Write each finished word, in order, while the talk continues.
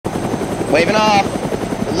Waving off.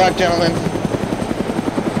 Good luck, gentlemen.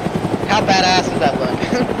 How badass does that look?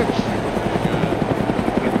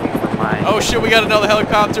 Oh shit, we got another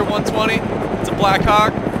helicopter, 120. It's a Black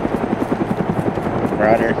Hawk.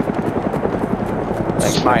 Roger.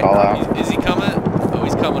 Thanks for the call out. Is he coming? Oh,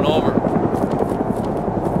 he's coming over.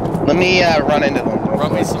 Let me run into them.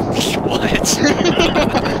 Run me some. What?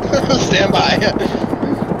 Stand by.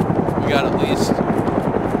 We got at least.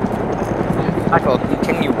 Michael,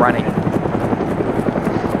 continue running.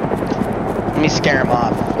 Let me scare him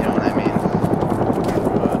off. You know what I mean?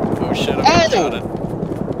 Oh shit! I'm getting shot at.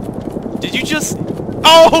 Did you just?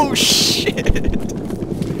 Oh shit!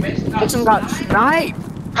 Mason got sniped.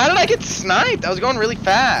 How did I get sniped? I was going really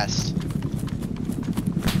fast.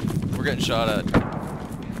 We're getting shot at.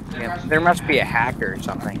 Yeah, there must be a hacker or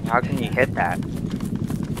something. How can you hit that?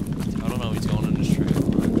 I don't know. He's going in a straight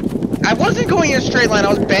line. I wasn't going in a straight line. I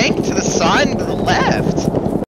was banked to the side and to the left.